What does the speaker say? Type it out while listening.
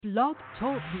Blog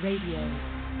Talk Radio.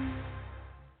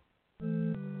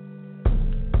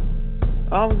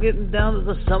 I'm getting down to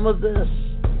the sum of this,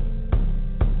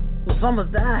 the sum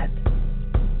of that,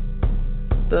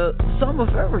 the sum of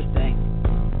everything.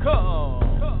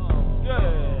 Come,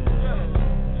 yeah,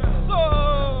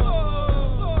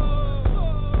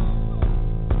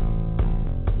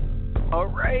 all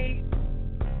right.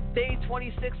 Day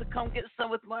 26 of Come Get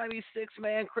Some with Miami 6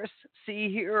 Man. Chris C.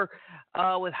 here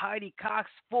with Heidi Cox.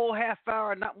 Full half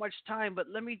hour, not much time, but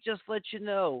let me just let you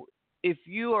know, if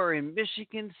you are in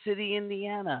Michigan City,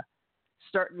 Indiana,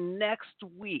 starting next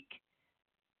week,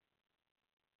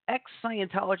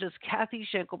 ex-Scientologist Kathy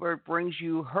Schenkelberg brings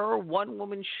you her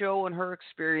one-woman show and her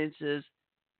experiences,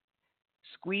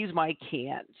 Squeeze My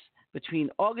Cans,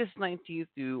 between August 19th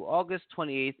through August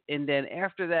 28th, and then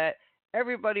after that,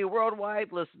 everybody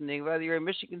worldwide listening, whether you're in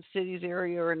Michigan City's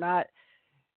area or not,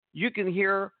 you can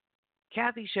hear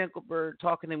Kathy Schenkelberg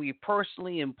talking to me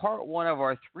personally in part one of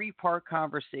our three-part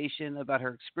conversation about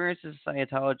her experiences in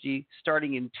Scientology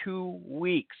starting in 2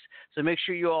 weeks. So make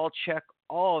sure you all check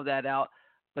all of that out.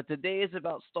 But today is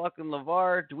about Stalking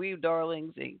Levar, Dweeb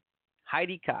Darlings, and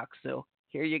Heidi Cox. So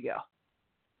here you go.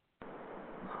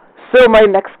 So my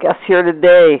next guest here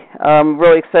today, I'm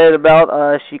really excited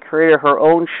about. She created her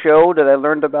own show that I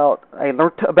learned about. I'm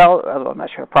not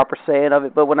sure the proper saying of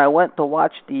it, but when I went to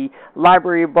watch the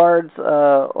Library Bards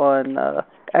on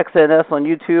XNS on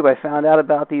YouTube, I found out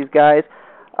about these guys.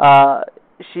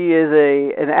 She is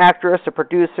an actress, a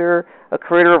producer, a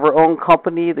creator of her own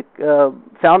company, the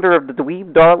founder of the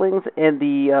Dweeb Darlings, and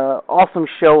the awesome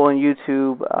show on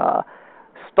YouTube,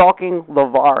 Stalking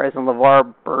Levar, as in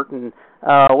LeVar Burton.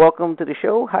 Welcome to the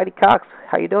show, Heidi Cox.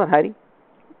 How you doing, Heidi?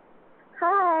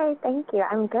 Hi, thank you.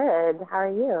 I'm good. How are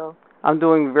you? I'm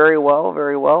doing very well,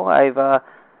 very well. I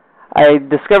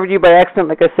discovered you by accident,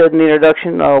 like I said in the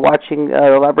introduction, watching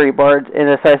the Library Bards,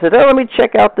 and so I said, let me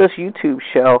check out this YouTube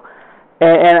show.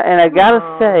 And I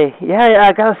gotta say,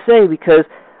 I gotta say, because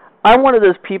I'm one of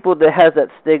those people that has that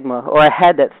stigma, or I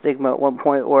had that stigma at one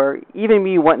point, or even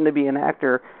me wanting to be an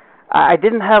actor, I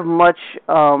didn't have much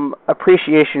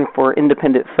appreciation for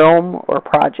independent film or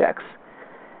projects.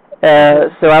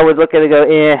 So I would look at it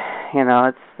and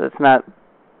go, it's not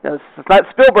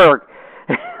Spielberg.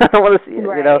 I don't want to see it,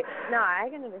 right. you know. No, I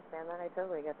can understand that. I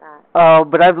totally get that.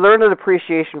 But I've learned an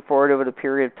appreciation for it over the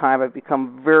period of time. I've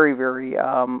become very, very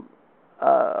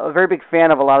a very big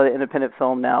fan of a lot of the independent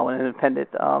film now and independent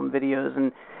videos,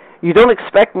 and you don't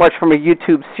expect much from a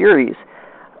YouTube series.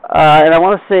 And I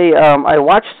want to say I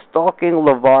watched Stalking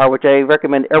Levar, which I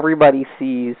recommend everybody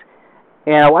sees,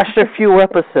 and I watched a few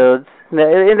episodes. And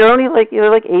they're only like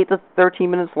 8 to 13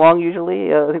 minutes long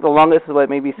usually. I think the longest is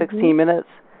maybe 16 minutes.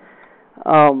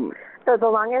 So the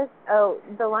longest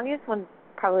one's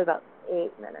probably about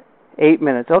 8 minutes. 8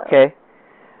 minutes, okay.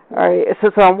 All right.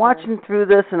 So I'm watching through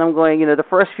this, and I'm going, the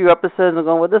first few episodes, I'm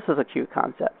going, well, this is a cute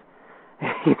concept.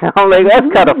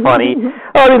 That's kind of funny.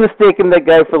 Oh, they mistaken that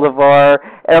guy for Levar,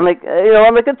 and I'm like,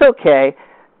 it's okay.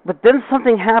 But then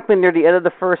something happened near the end of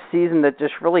the first season that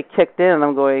just really kicked in, and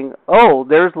I'm going, oh,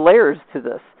 there's layers to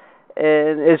this,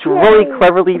 and it's really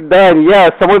cleverly done.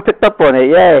 Yeah, someone picked up on it,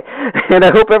 yay! And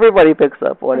I hope everybody picks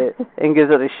up on it and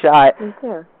gives it a shot. Me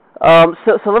too.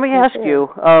 So let me ask you,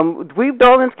 Dweeb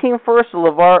Darlings came first,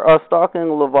 or Stalking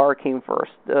Levar came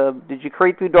first? Did you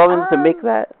create Dweeb Darlings to make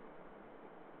that?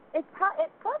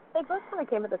 They both kind of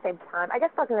came at the same time. I guess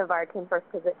Stalking Levar came first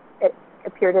because it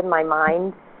appeared in my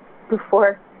mind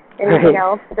before anything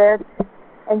else did.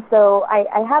 And so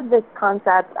I had this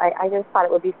concept. I just thought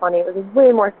it would be funny. It was a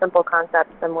way more simple concept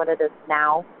than what it is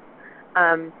now.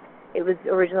 It was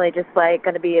originally just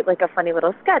going to be like a funny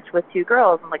little sketch with two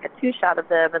girls and like a two-shot of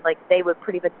them, and they would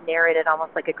pretty much narrate it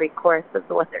almost like a Greek chorus of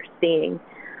what they're seeing.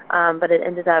 But it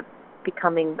ended up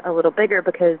becoming a little bigger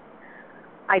because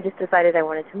I just decided I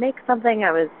wanted to make something.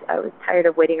 I was tired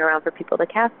of waiting around for people to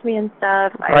cast me and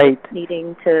stuff. Right. I was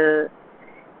needing to.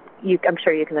 I'm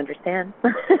sure you can understand.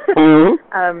 Mm-hmm.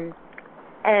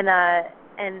 And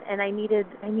I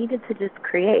needed to just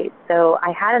create. So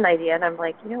I had an idea, and I'm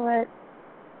like, you know what?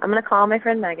 I'm gonna call my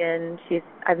friend Megan.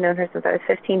 I've known her since I was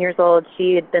 15 years old.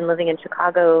 She had been living in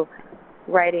Chicago,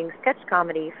 writing sketch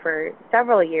comedy for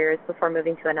several years before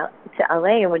moving to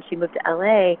LA. And when she moved to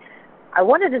LA, I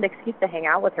wanted an excuse to hang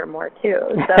out with her more, too.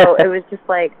 So it was just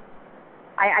like,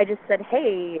 I just said,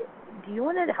 hey, do you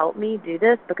want to help me do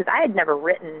this? Because I had never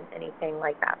written anything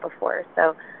like that before.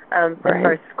 So as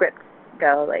far as scripts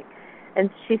go, and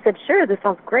she said, sure, this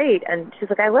sounds great. And she's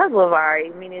like, I love Levar. I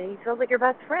mean, he feels like your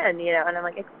best friend, And I'm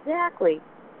like, exactly.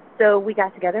 So we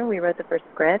got together and we wrote the first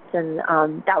script, and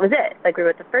that was it. We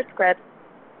wrote the first script.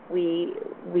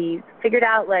 We figured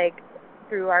out, like,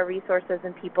 through our resources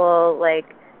and people, like,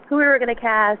 who we were going to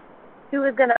cast, who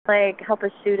was going to, like, help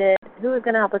us shoot it, who was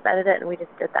going to help us edit it, and we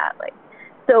just did that. Like,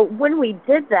 so when we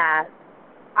did that,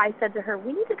 I said to her,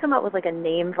 we need to come up with, like, a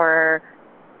name for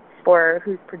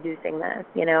who's producing this.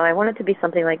 You know, I want it to be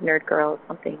something like Nerd Girls,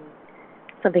 something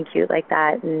cute like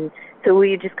that. And so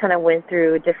we just kind of went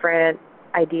through different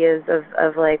ideas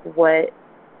of like,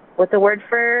 what's the word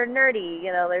for nerdy?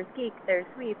 You know, there's geek, there's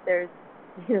sweet, there's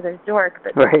dork,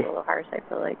 but right. It's a little harsh, I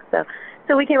feel like.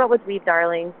 So we came up with Weave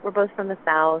Darlings. We're both from the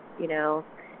South, you know.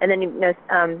 And then, you know,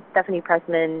 Stephanie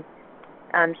Pressman,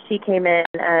 she came in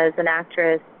as an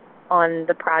actress on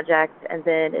the project and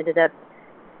then ended up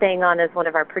staying on as one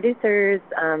of our producers.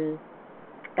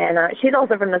 And she's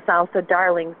also from the South, so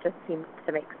Darlings just seems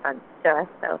to make sense to us.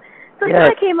 So it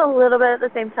kind of came a little bit at the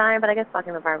same time, but I guess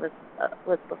Stalking Levar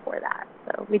was before that.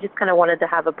 So we just kind of wanted to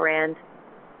have a brand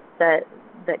that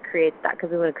creates that, because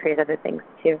we want to create other things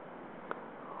too.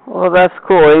 Well, that's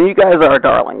cool. And you guys are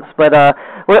darlings. But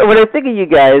when I think of you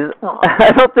guys,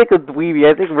 I don't think of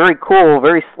dweeby. I think very cool,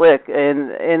 very slick.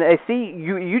 And I see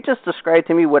you just described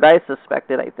to me what I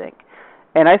suspected, I think.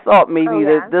 And I thought maybe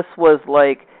that this was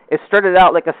like, it started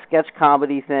out like a sketch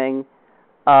comedy thing.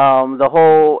 The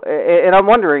whole, and I'm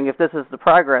wondering if this is the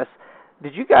progress.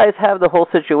 Did you guys have the whole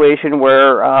situation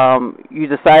where you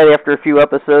decided after a few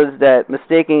episodes that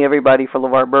mistaking everybody for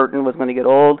LeVar Burton was going to get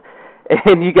old,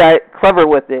 and you got clever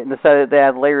with it and decided to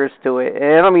add layers to it?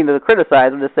 And I don't mean to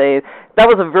criticize, I'm just saying that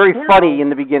was a very funny in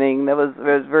the beginning. It was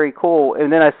very cool.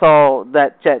 And then I saw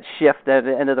that shift at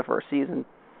the end of the first season.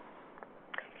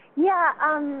 Yeah,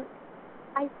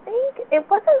 I think it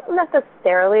wasn't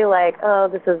necessarily like, oh,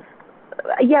 this is,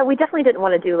 we definitely didn't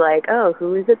want to do like, oh,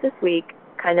 who is it this week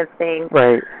kind of thing.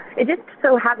 Right. It just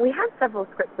so happened, we had several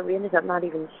scripts that we ended up not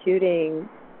even shooting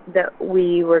that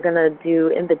we were going to do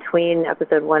in between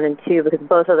episode 1 and 2, because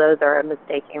both of those are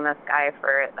mistaking this guy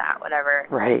for that, whatever.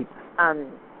 Right.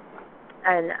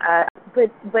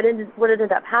 What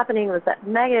ended up happening was that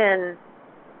Megan,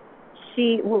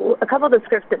 a couple of the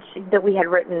scripts that we had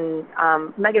written,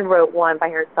 Megan wrote one by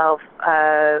herself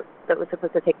that was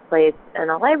supposed to take place in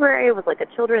a library. It was like a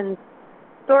children's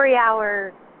story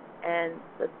hour, and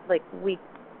like we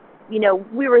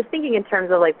were thinking in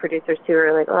terms of like producers too. We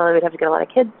were like, oh, we'd have to get a lot of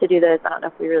kids to do this. I don't know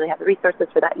if we really have the resources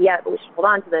for that yet, but we should hold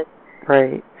on to this.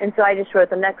 Right. And so I just wrote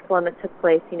the next one that took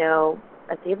place, you know,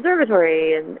 at the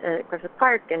observatory and at Griffith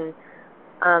Park, and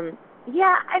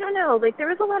I don't know, like there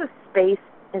was a lot of space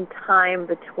in time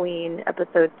between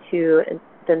episode 2 and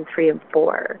then 3 and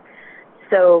 4.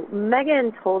 So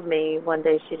Megan told me one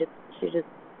day, she just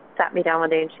sat me down one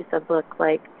day and she said, look,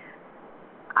 like,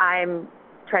 I'm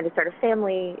trying to start a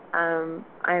family.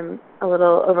 I'm a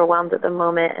little overwhelmed at the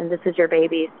moment, and this is your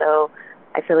baby, so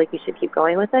I feel like you should keep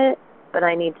going with it, but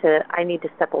I need to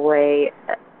step away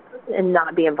and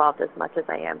not be involved as much as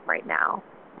I am right now,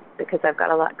 because I've got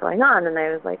a lot going on. And I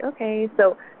was like, okay.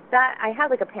 So that, I had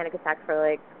like a panic attack for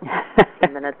like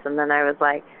 15 minutes, and then I was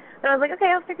like,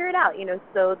 okay, I'll figure it out, you know.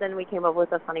 So then we came up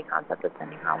with a funny concept of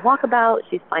sending her on walkabout.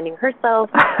 She's finding herself.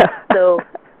 So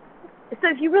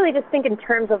if you really just think in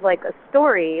terms of like a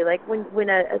story, like when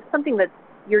something that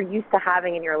you're used to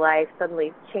having in your life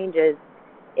suddenly changes,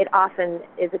 it often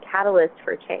is a catalyst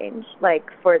for change, like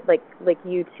for like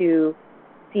you to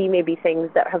see maybe things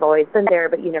that have always been there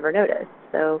but you never noticed.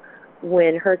 So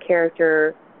when her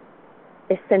character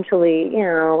essentially, you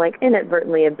know, like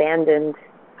inadvertently abandoned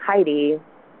Heidi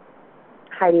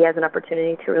has an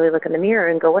opportunity to really look in the mirror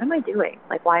and go, what am I doing?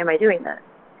 Like, why am I doing this?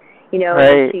 You know,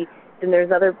 right. And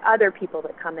there's other people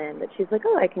that come in that she's like,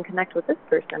 oh, I can connect with this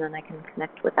person and I can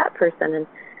connect with that person. And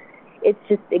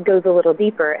it goes a little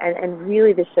deeper. And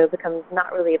really the show becomes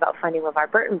not really about finding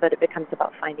LeVar Burton, but it becomes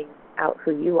about finding out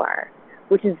who you are,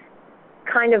 which is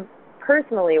kind of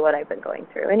personally what I've been going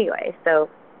through anyway. So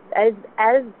as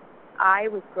I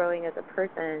was growing as a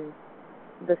person,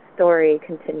 the story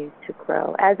continues to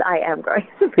grow as I am growing.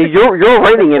 You're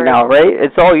writing it now, right?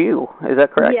 It's all you. Is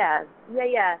that correct?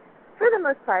 Yeah. For the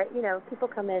most part, you know, people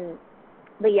come in,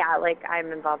 but yeah, like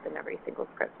I'm involved in every single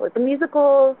script. With the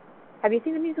musical, have you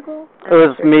seen the musical? It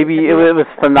was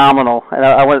phenomenal, and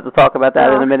I wanted to talk about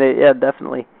that in a minute. Yeah,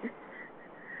 definitely.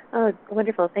 Oh,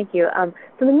 wonderful. Thank you.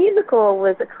 So the musical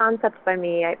was a concept by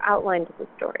me. I outlined the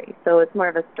story. So it's more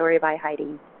of a story by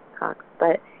Heidi Cox,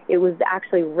 but it was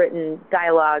actually written,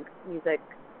 dialogue, music,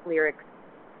 lyrics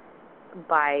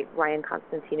by Ryan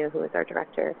Constantino, who is our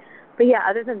director. But yeah,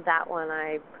 other than that one,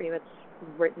 I pretty much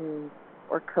written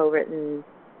or co-written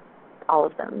all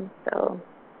of them. So,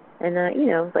 and you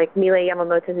know, like Mila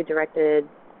Yamamoto, who directed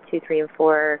 2, 3, and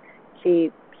 4, she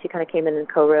kind of came in and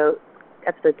co-wrote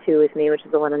episode 2 with me, which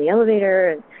is the one on the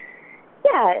elevator. And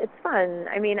yeah, it's fun.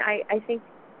 I mean, I think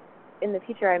in the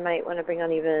future I might want to bring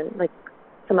on even like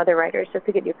some other writers just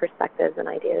to get new perspectives and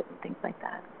ideas and things like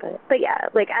that. But yeah,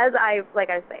 like I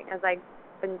was saying, as I've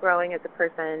been growing as a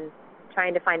person,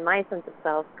 trying to find my sense of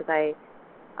self, because I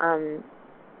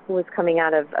was coming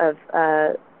out of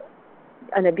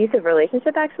an abusive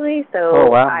relationship, actually. So oh,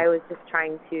 wow. I was just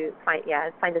trying to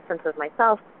find a sense of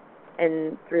myself,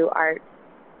 and through art,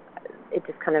 it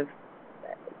just kind of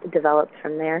developed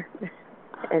from there.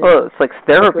 And oh, it's like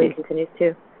therapy. It continues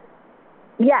to.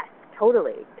 Yes,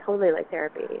 totally like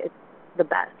therapy. It's the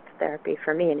best therapy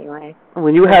for me, anyway.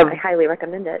 When you have, I highly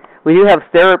recommend it. When you have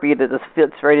therapy that just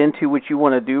fits right into what you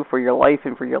want to do for your life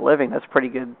and for your living, that's pretty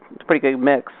good. It's a pretty good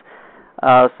mix.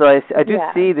 So I do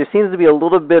see there seems to be a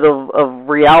little bit of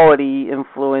reality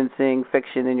influencing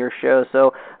fiction in your show.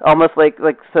 So almost like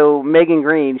so Megan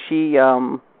Green, she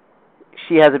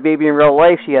has a baby in real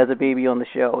life, she has a baby on the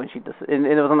show, and and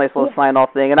it was a nice little sign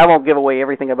off thing. And I won't give away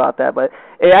everything about that, but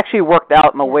it actually worked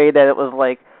out in a way that it was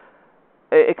like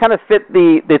it kind of fit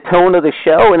the tone of the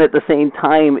show, and at the same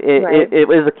time it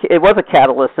was a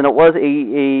catalyst, and it was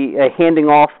a handing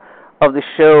off of the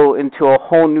show into a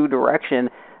whole new direction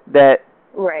that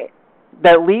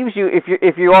leaves you,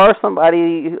 if you are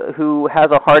somebody who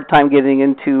has a hard time getting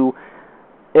into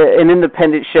an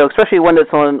independent show, especially one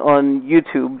that's on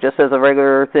YouTube, just as a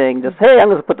regular thing, just, hey, I'm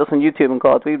going to put this on YouTube and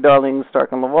call it Sweet Darling,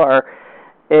 Stark and Levar.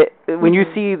 When you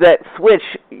see that switch,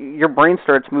 your brain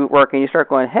starts working. You start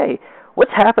going, hey,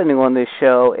 what's happening on this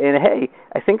show? And, hey,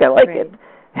 I think I like it.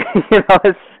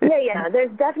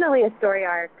 There's definitely a story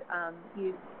arc.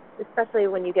 Especially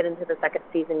when you get into the second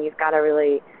season, you've got to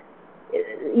really...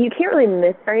 You can't really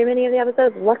miss very many of the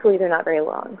episodes. Luckily, they're not very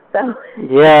long, so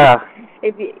yeah.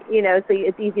 so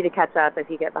it's easy to catch up if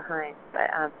you get behind. But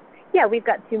we've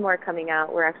got 2 more coming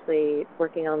out. We're actually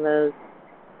working on those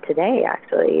today,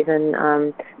 actually. Even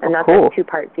and that's a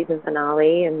 2-part season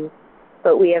finale.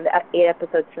 But we have 8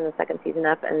 episodes from the second season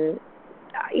up, and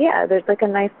there's like a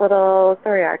nice little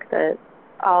story arc that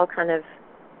all kind of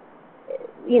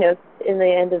in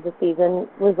the end of the season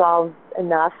resolves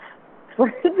enough for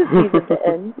the season to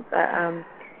end. But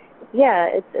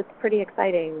it's pretty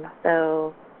exciting.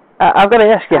 So I've got to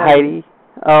ask you, Heidi.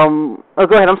 Go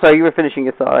ahead. I'm sorry, you were finishing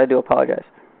your thought. I do apologize.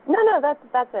 No, that's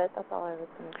it. That's all I was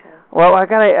going to say. Well, I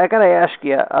gotta ask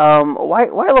you, why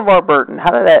LeVar Burton?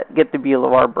 How did that get to be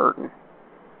LeVar Burton?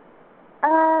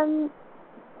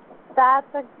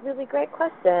 That's a really great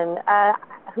question.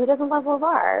 Who doesn't love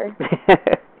LeVar?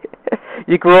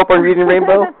 You grew up on Reading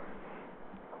Rainbow?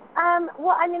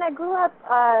 Well, I mean, I grew up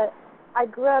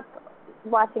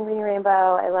watching Reading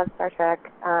Rainbow. I love Star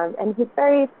Trek, and he's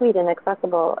very sweet and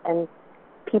accessible, and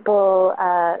people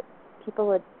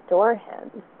adore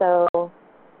him. So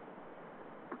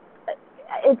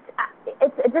it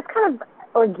just kind of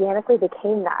organically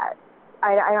became that.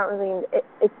 I don't really.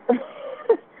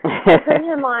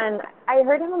 I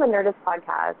heard him on the Nerdist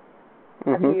podcast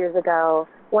a few years ago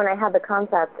when I had the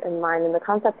concept in mind, and the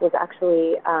concept was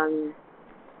actually.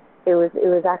 It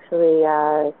was actually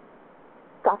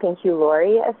Stalking Hugh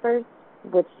Laurie at first,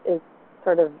 which is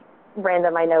sort of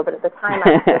random, I know, but at the time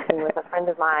I was working with a friend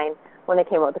of mine when I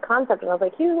came up with the concept, and I was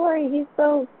like, Hugh Laurie, he's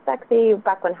so sexy,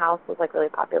 back when House was like really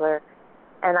popular.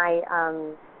 And I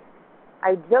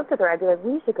joked with her, I'd be like,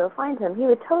 we should go find him. He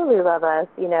would totally love us,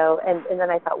 and then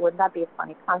I thought, wouldn't that be a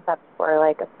funny concept for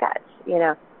like a sketch,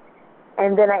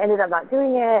 And then I ended up not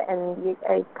doing it, and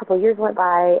a couple of years went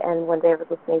by, and one day I was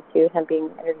listening to him being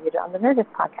interviewed on the Nerdist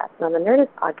podcast. And on the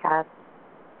Nerdist podcast,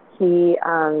 he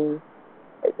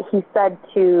said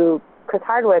to Chris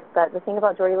Hardwick that the thing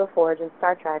about Geordi LaForge in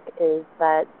Star Trek is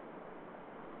that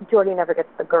Geordi never gets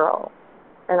the girl.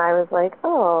 And I was like,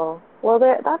 oh, well,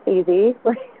 that's easy.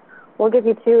 We'll give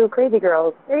you 2 crazy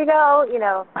girls. There you go,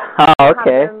 Oh,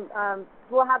 okay.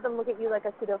 We'll have them look at you like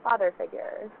a pseudo-father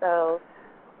figure. So...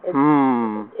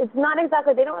 It's not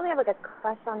exactly. They don't really have like a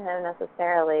crush on him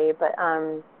necessarily, but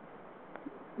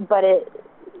it,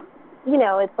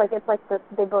 it's like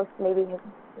they both maybe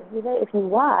if you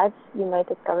watch, you might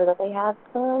discover that they have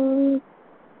some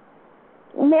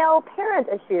male parent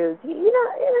issues. Who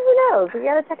knows? You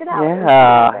gotta check it out.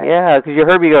 Yeah, because you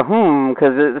heard me go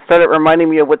because it started reminding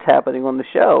me of what's happening on the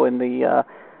show and the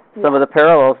some of the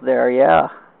parallels there. Yeah.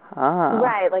 Ah.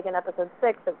 Right, like in episode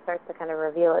 6, it starts to kind of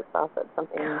reveal itself as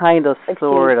something... Kind of,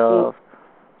 sort of.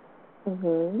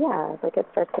 Yeah, like it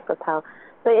starts to propel.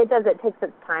 So it takes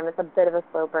its time. It's a bit of a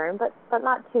slow burn, but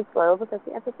not too slow because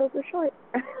the episodes are short.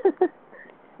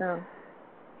 So.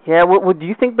 Yeah, well, do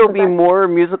you think there'll be more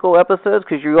musical episodes?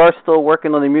 Because you are still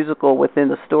working on the musical within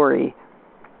the story.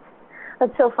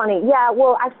 That's so funny. Yeah,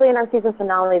 well, actually, in our season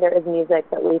finale, there is music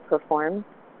that we perform.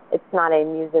 It's not a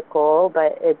musical,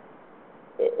 but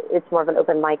it's more of an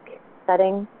open mic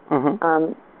setting.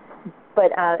 Mm-hmm.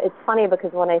 But it's funny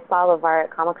because when I saw Levar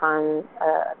at Comic-Con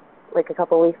like a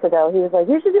couple of weeks ago, he was like,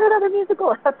 "You should do another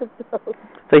musical episode."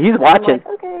 So he's watching.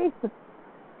 I'm like, okay.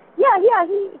 Yeah,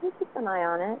 he keeps an eye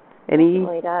on it. He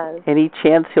does. Any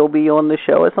chance he'll be on the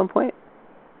show at some point?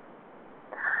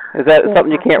 Is that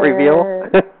something you can't reveal?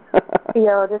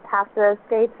 You'll just have to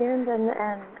stay tuned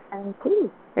and see.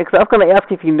 Because I was going to ask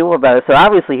if you knew about it. So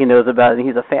obviously he knows about it and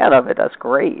he's a fan of it. That's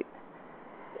great.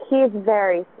 He's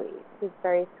very sweet. He's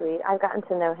very sweet. I've gotten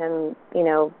to know him,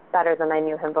 better than I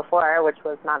knew him before, which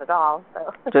was not at all.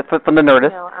 So just from the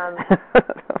Nerdist,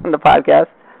 from the podcast.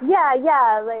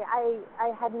 Yeah. Like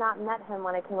I had not met him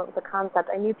when I came up with the concept.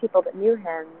 I knew people that knew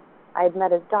him. I had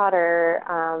met his daughter.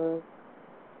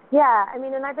 Yeah, I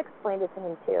mean, and I've explained it to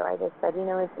him too. I just said,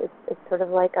 it's sort of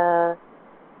like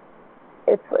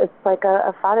it's like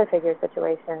a father figure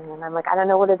situation, and I'm like, I don't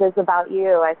know what it is about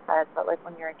you. I said, but like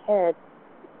when you're a kid,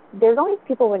 there's always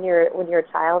people when you're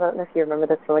a child. I don't know if you remember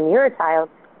this from when you're a child,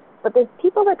 but there's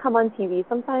people that come on TV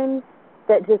sometimes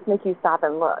that just make you stop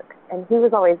and look. And he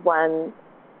was always one.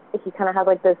 He kind of had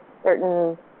like this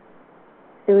certain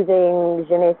soothing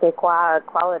je ne sais quoi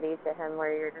quality to him,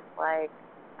 where you're just like,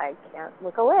 I can't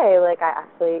look away. Like I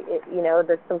actually,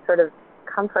 there's some sort of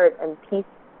comfort and peace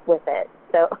with it.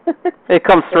 So it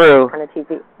comes through. Kind of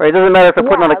cheesy. Right. It doesn't matter if they're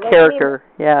putting on a character.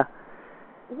 Yeah,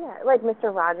 like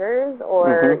Mr. Rogers,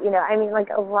 or like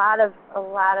a lot of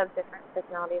different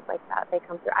personalities like that. They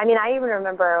come through. I mean, I even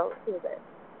remember who was it?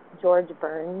 George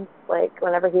Burns. Like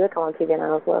whenever he would come on TV and I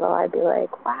was little, I'd be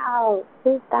like, wow,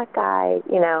 who's that guy?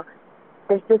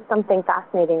 There's just something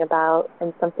fascinating about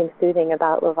and something soothing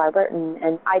about Levar Burton.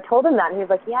 And I told him that, and he was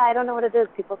like, yeah, I don't know what it is.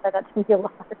 People say that to me a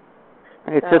lot.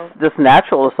 It's just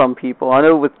natural to some people. I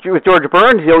know with George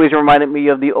Burns, he always reminded me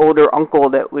of the older uncle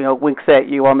that winks at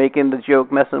you while making the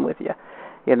joke, messing with you.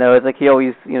 It's like he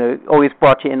always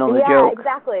brought you in on the joke.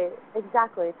 Yeah,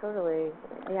 exactly, totally.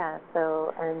 Yeah.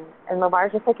 So and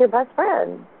Levar's just like your best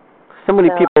friend. So many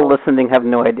people listening have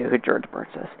no idea who George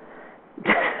Burns is.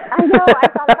 I know. I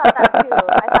thought about that too.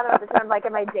 I thought about the term like,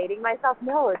 am I dating myself?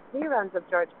 No, it's reruns of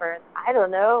George Burns. I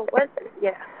don't know what.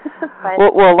 Yeah.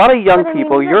 well, a lot of young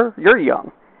people. You're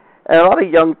young, and a lot of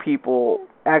young people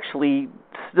actually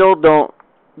still don't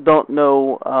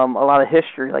know a lot of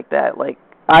history like that. Like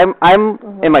I'm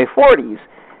in my 40s,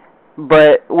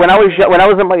 but when I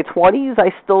was in my 20s,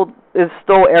 it's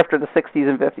still after the 60s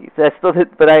and 50s.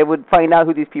 But I would find out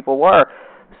who these people were.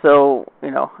 So,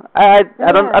 I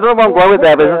don't know if I'm going with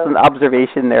that, but it's just an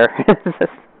observation there.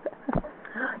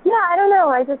 Yeah, I don't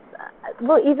know.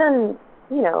 Even,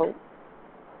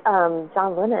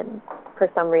 John Lennon, for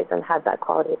some reason, had that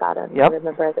quality about him. Yep. I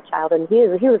remember as a child, and he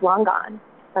was long gone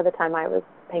by the time I was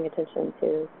paying attention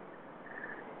to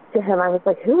him. I was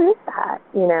like, who is that,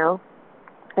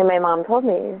 And my mom told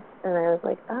me, and I was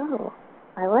like, oh,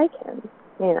 I like him,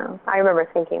 I remember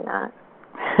thinking that.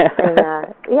 And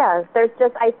there's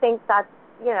just, I think that's,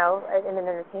 in an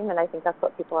entertainment, I think that's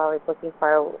what people are always looking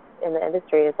for in the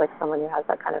industry, is like someone who has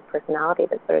that kind of personality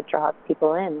that sort of draws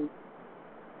people in.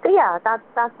 So yeah,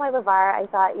 that's why Levar, I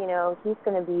thought, he's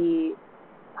going to be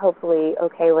hopefully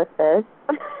okay with this.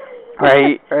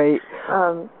 Right.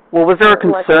 Well, was there a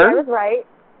concern? I was right.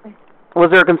 Was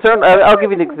there a concern? I'll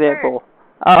give you an example.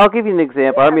 I'll give you an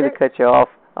example. I don't mean to cut you off.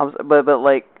 But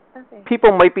like,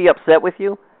 people might be upset with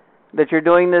you that you're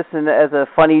doing this as a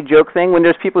funny joke thing when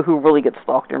there's people who really get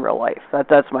stalked in real life.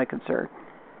 That's my concern.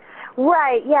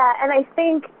 Right, yeah, and I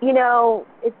think,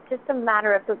 it's just a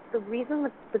matter of, the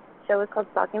reason the show is called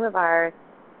Stalking Levar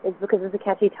is because it's a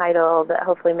catchy title that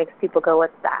hopefully makes people go,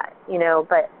 what's that?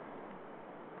 But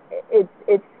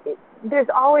there's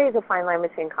always a fine line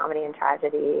between comedy and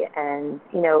tragedy, and,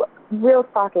 real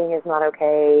stalking is not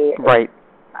okay. Right.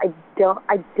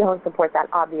 I don't support that,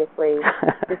 obviously.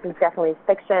 This is definitely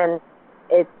fiction.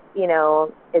 It's,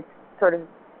 it's sort of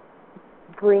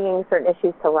bringing certain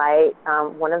issues to light.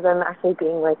 One of them actually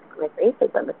being like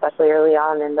racism, especially early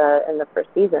on in the first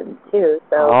season too.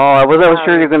 So. I wasn't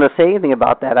sure you were going to say anything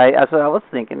about that. That's what I was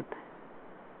thinking.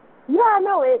 Yeah,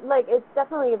 no, it's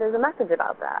definitely, there's a message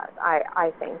about that.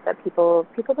 I think that people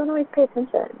don't always pay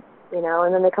attention,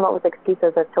 and then they come up with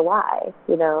excuses as to why,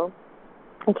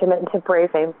 intermittent temporary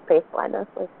face blindness.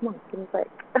 Like, come on, give me a break.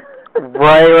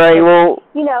 Right. Well,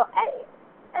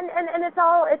 and it's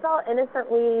all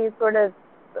innocently sort of.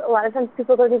 A lot of times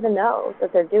people don't even know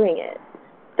that they're doing it.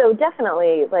 So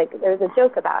definitely, like, there's a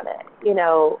joke about it,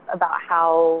 about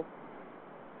how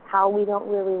we don't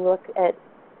really look at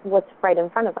what's right in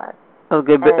front of us. A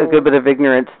good bit of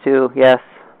ignorance too. Yes.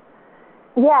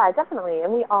 Yeah, definitely,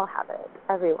 and we all have it.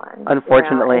 Everyone.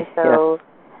 Unfortunately, you know?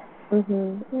 and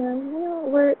so, yes.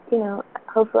 We're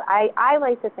hopefully, I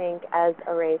like to think as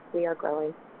a race we are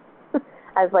growing,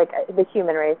 as like the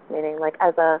human race, meaning like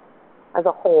as a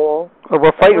whole. Well,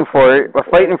 we're fighting for it. We're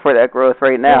fighting for that growth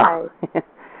right now. Yeah.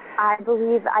 I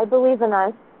believe in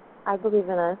us. I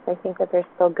think that there's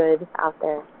still good out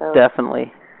there. So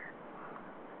Definitely.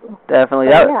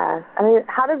 Yeah. I mean,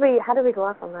 how did we go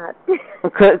off on that?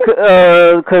 Because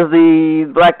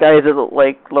the black guys are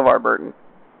like LeVar Burton.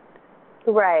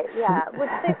 Right. Yeah. Which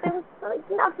there was like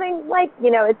nothing like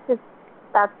it's just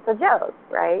that's the joke,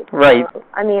 right? Right. So,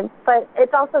 I mean, but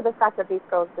it's also the fact that these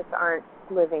girls just aren't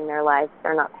living their lives.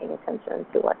 They're not paying attention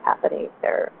to what's happening.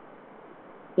 They're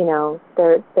in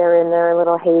their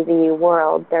little hazy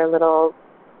world, their little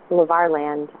LeVar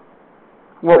land,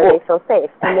 where they feel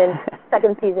safe. And then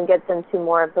second season gets into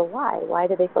more of the why. Why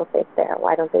do they feel safe there?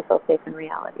 Why don't they feel safe in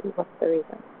reality? What's the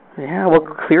reason? Yeah, well,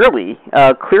 clearly,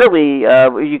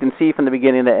 you can see from the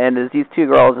beginning to the end is these two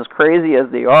girls, as crazy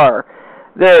as they are,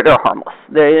 they're harmless.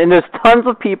 And there's tons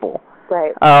of people.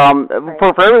 Right.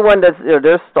 For everyone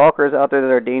there's stalkers out there that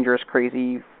are dangerous,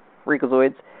 crazy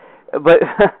freakazoids. But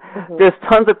there's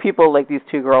tons of people like these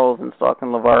two girls in Stalking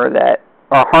LeVar that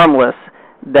are harmless,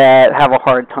 that have a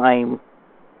hard time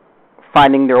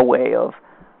finding their way of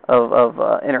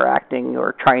interacting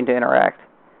or trying to interact.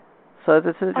 So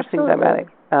this is an interesting dynamic.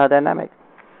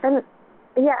 And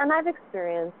I've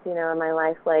experienced, in my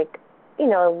life, like, a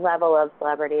level of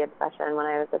celebrity obsession when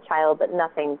I was a child, but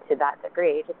nothing to that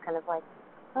degree. Just kind of like,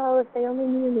 oh, if they only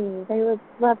knew me, they would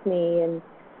love me, and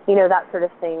that sort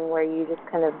of thing where you just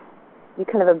kind of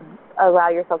allow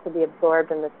yourself to be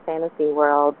absorbed in this fantasy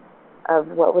world of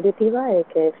what would it be like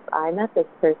if I met this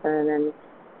person and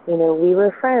we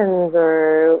were friends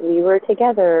or we were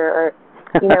together, or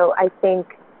I think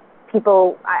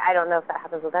people, I don't know if that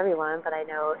happens with everyone, but I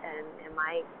know in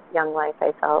my young life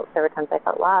there were times I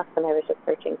felt lost, and I was just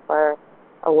searching for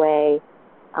a way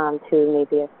to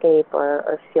maybe escape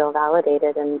or feel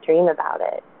validated and dream about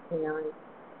it,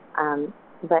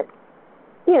 but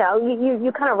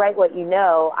you kind of write what you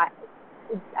know.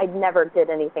 I never did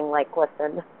anything like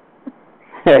listen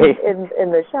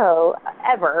in the show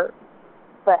ever,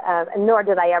 but and nor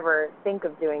did I ever think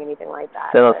of doing anything like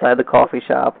that. Sit outside the coffee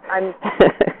shop. I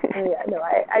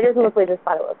just mostly just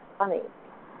thought it was funny.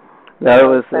 No, it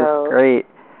was great.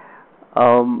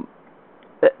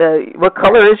 What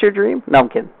color is your dream? No, I'm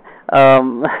kidding.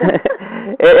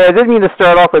 I didn't mean to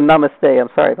start off with namaste. I'm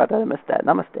sorry about that. I missed that.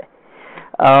 Namaste.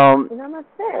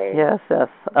 Namaste. Yes.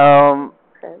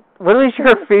 What is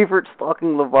your favorite Stalking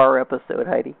LeVar episode,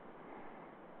 Heidi?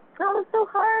 Oh, it's so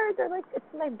hard. They're like, it's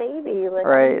my baby. Like,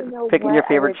 right. Picking your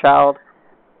favorite child.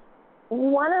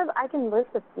 I can list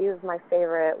a few of my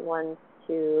favorite ones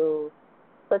to,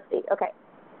 let's see. Okay.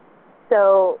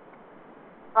 So,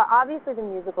 obviously the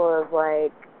musical is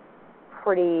like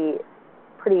pretty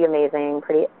amazing,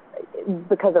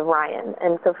 because of Ryan.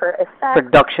 And so for effects.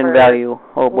 Production value.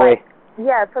 Oh boy.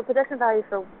 For production value,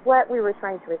 for what we were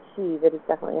trying to achieve, it is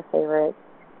definitely a favorite.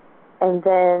 And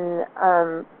then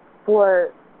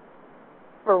for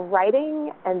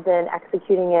writing and then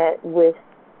executing it with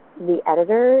the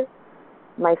editor,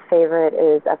 my favorite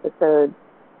is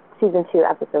season 2,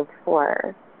 episode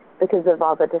 4, because of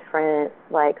all the different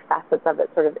facets of it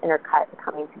sort of intercut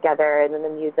coming together, and then the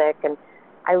music, and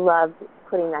I loved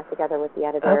putting that together with the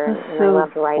editor, and I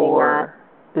loved writing that.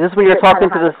 Is this when you're talking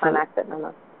to the?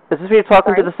 Is this when you're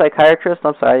talking to the psychiatrist?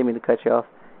 I'm sorry, I didn't mean to cut you off.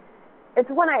 It's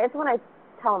when I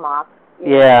tell him off.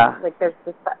 Yeah. There's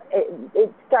this.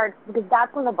 It starts because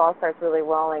that's when the ball starts really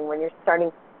rolling. When you're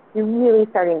really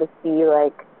starting to see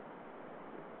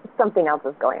something else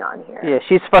is going on here. Yeah,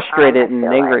 she's frustrated and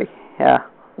angry. Yeah.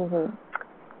 Mhm.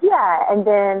 Yeah, and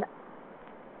then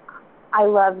I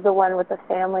love the one with the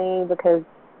family because,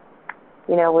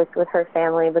 with her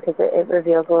family, because it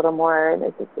reveals a little more.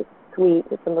 It's sweet.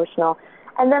 It's emotional.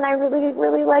 And then I really,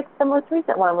 really like the most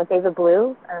recent one with David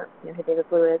Blue. I don't know who David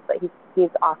Blue is, but he's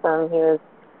awesome. He was,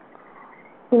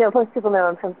 most people know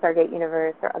him from Stargate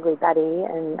Universe or Ugly Betty,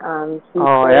 and he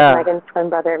plays Megan's twin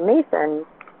brother Mason.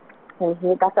 And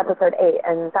that's episode 8,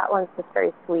 and that one's just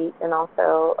very sweet, and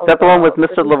also. Is that the one with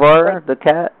Mr. LeVar, the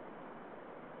cat?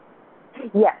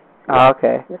 Yes. Oh,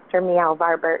 okay. Mr. Meow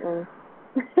Burton.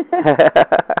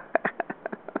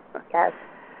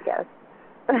 Yes.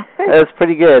 That's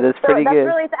pretty good. That's pretty good.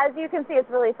 Really, as you can see, it's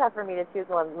really tough for me to choose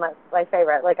one my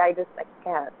favorite. I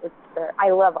can't. I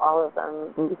love all of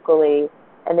them equally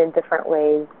and in different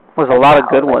ways. There's a lot of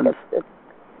good ones.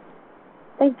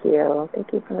 Thank you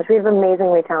so much. We have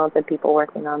amazingly talented people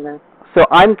working on this. So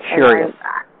I'm curious.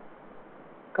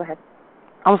 Go ahead.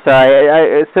 I'm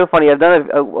sorry. It's so funny. I've done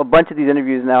a bunch of these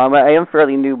interviews now. I am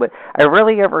fairly new, but I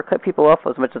rarely ever cut people off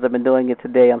as much as I've been doing it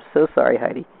today. I'm so sorry,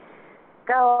 Heidi.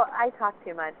 Go. I talk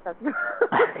too much. That's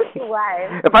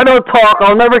why. If I don't talk,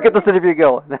 I'll never get this interview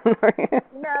going. No,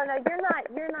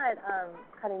 you're not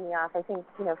cutting me off. I think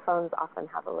phones often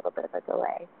have a little bit of a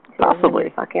delay. Possibly. When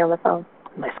you're talking on the phone.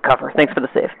 Nice cover. Thanks for the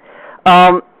save.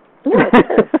 Yeah,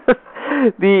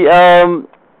 I'm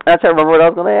trying to remember what I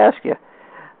was going to ask you.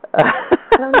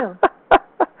 I don't know.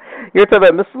 You're talking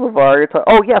about Mr. Levar.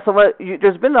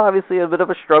 There's been obviously a bit of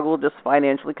a struggle just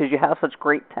financially because you have such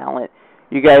great talent.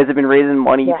 You guys have been raising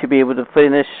money to be able to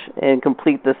finish and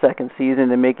complete the second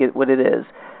season and make it what it is.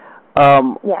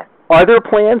 Yes. Are there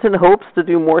plans and hopes to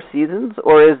do more seasons,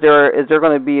 or is there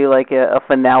going to be like a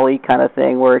finale kind of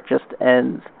thing where it just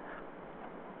ends?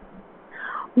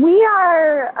 We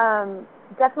are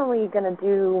definitely going to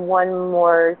do one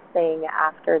more thing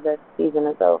after this season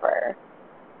is over.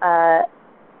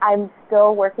 I'm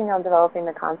still working on developing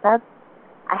the concept.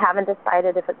 I haven't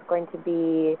decided if it's going to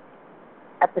be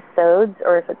episodes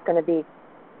or if it's going to be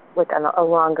like a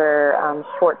longer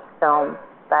short film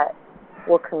that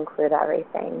will conclude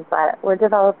everything. But we're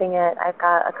developing it. I've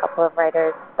got a couple of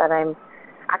writers that I'm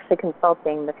actually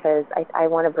consulting because I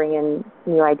want to bring in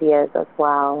new ideas as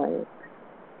well.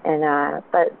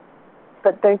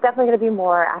 But there's definitely going to be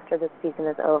more after this season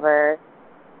is over.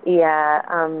 Yeah,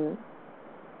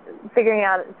 figuring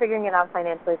it out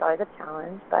financially is always a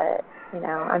challenge, but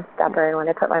I'm stubborn. When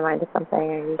I put my mind to something,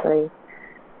 I usually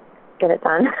get it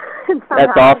done. Somehow,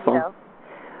 that's awesome.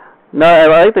 No, I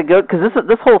like to go because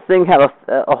this whole thing had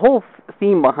a whole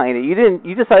theme behind it.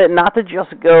 You decided not to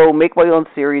just go make my own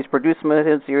series, produce my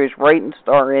own series, write and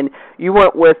star in. You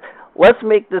went with, let's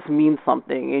make this mean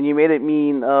something, and you made it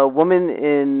mean women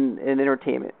in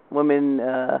entertainment, women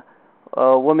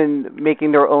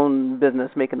making their own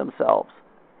business, making themselves.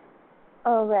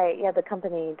 Oh, right. Yeah, the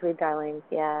company, Dweeb Darlings,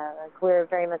 we're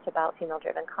very much about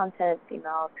female-driven content,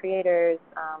 female creators.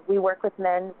 We work with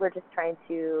men. We're just trying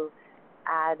to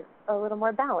add a little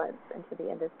more balance into the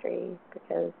industry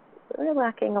because we're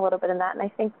lacking a little bit in that. And I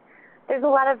think there's a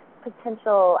lot of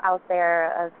potential out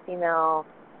there of female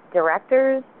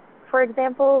directors, for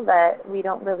example, that we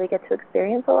don't really get to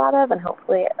experience a lot of, and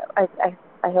hopefully, I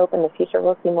hope in the future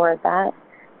we'll see more of that.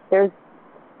 There's,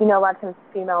 a lot of times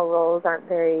female roles aren't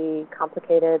very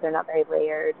complicated; they're not very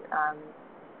layered.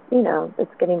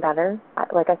 It's getting better.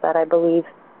 Like I said, I believe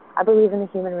in the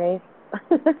human race.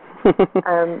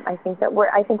 I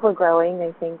think we're growing.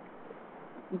 I think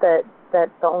that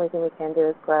the only thing we can do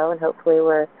is grow, and hopefully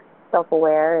we're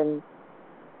self-aware and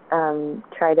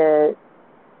try to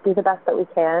do the best that we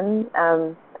can.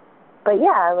 But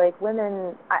yeah, like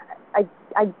women, I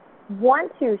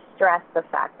want to stress the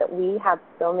fact that we have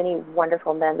so many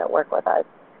wonderful men that work with us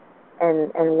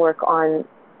and work on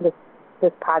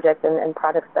this project and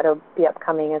projects that will be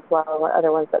upcoming as well, and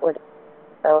other ones that we're doing.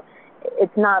 So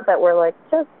it's not that we're like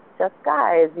just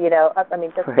guys,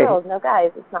 just girls, no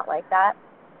guys. It's not like that.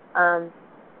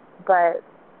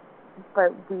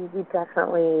 But we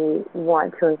definitely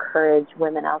want to encourage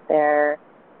women out there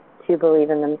to believe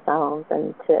in themselves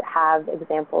and to have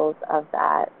examples of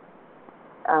that.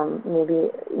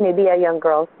 Maybe a young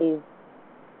girl sees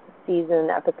an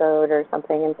episode or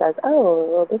something and says, "Oh,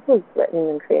 well, this was written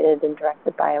and created and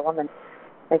directed by a woman.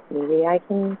 Like maybe I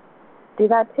can do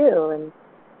that too." And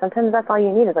sometimes that's all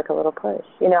you need is like a little push.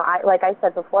 Like I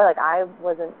said before, like I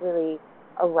wasn't really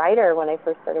a writer when I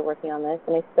first started working on this,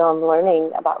 and I still am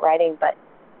learning about writing. But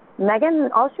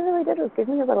Megan, all she really did was give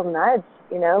me a little nudge.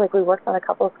 Like we worked on a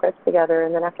couple of scripts together,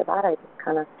 and then after that, I just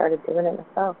kind of started doing it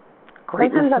myself.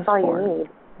 Sometimes that's all you need.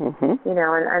 Mm-hmm.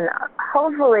 And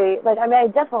hopefully, I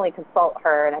definitely consult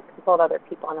her, and I consult other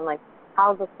people, and I'm like,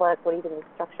 how's this look? What do you do in the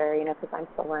structure? Because I'm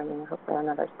still learning. Hopefully I'll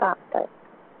never stop. But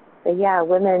yeah,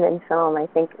 women in film, I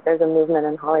think there's a movement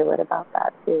in Hollywood about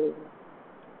that too.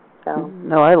 So.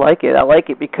 No, I like it. I like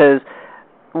it because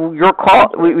your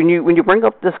cause, when you bring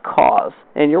up this cause,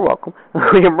 and you're welcome,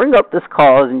 when you bring up this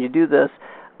cause and you do this,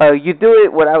 you do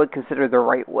it what I would consider the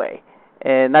right way.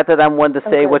 And not that I'm one to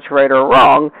say what's right or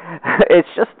wrong. It's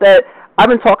just that I've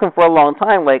been talking for a long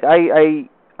time. Like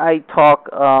I talk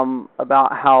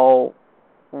about how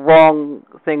wrong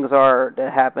things are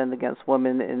that happen against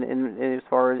women in as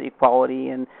far as equality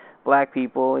and black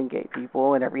people and gay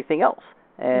people and everything else.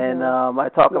 And I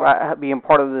talk about being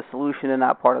part of the solution and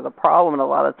not part of the problem. And a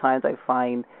lot of times I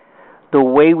find the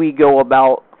way we go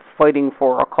about fighting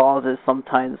for our causes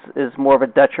sometimes is more of a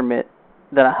detriment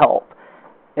than a help.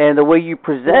 And the way you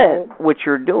present what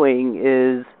you're doing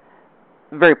is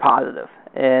very positive.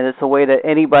 and it's a way that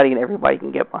anybody and everybody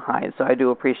can get behind. So I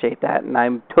do appreciate that, and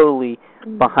I'm totally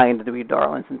behind the Wee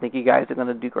Darlings, and think you guys are going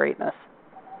to do greatness.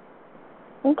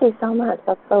 Thank you so much.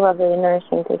 That's so lovely and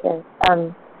nourishing to hear.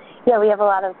 Yeah, we have a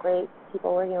lot of great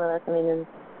people working with us. I mean,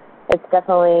 it's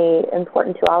definitely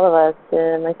important to all of us,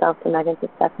 to myself, to Megan, to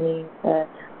Stephanie.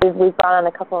 We've brought on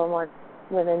a couple more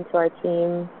women to our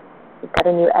team. We've got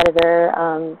a new editor,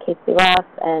 Casey Ross,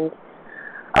 and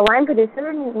a line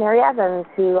producer, Mary Evans,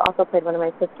 who also played one of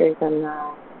my sisters in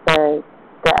the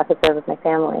episode with my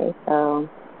family. So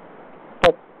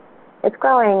it's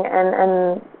growing,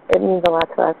 and it means a lot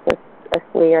to us if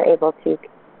we are able to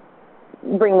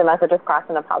bring the message across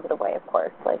in a positive way. Of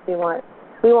course, like we want.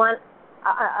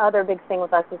 Other big thing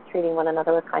with us is treating one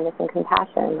another with kindness and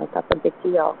compassion. Like, that's a big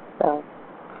deal. So,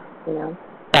 you know.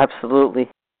 Absolutely.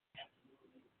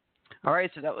 All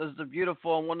right, so that was the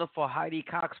beautiful and wonderful Heidi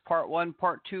Cox Part 1.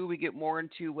 Part 2, we get more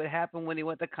into what happened when he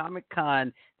went to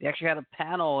Comic-Con. They actually had a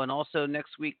panel, and also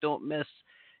next week, don't miss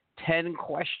 10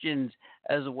 questions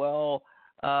as well.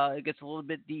 It gets a little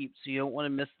bit deep, so you don't want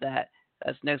to miss that.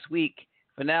 That's next week.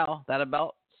 For now, that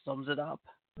about sums it up.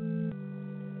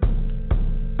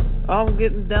 I'm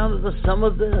getting down to the sum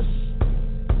of this,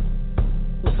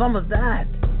 the sum of that,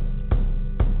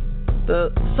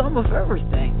 the sum of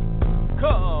everything.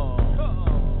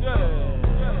 Come, yeah.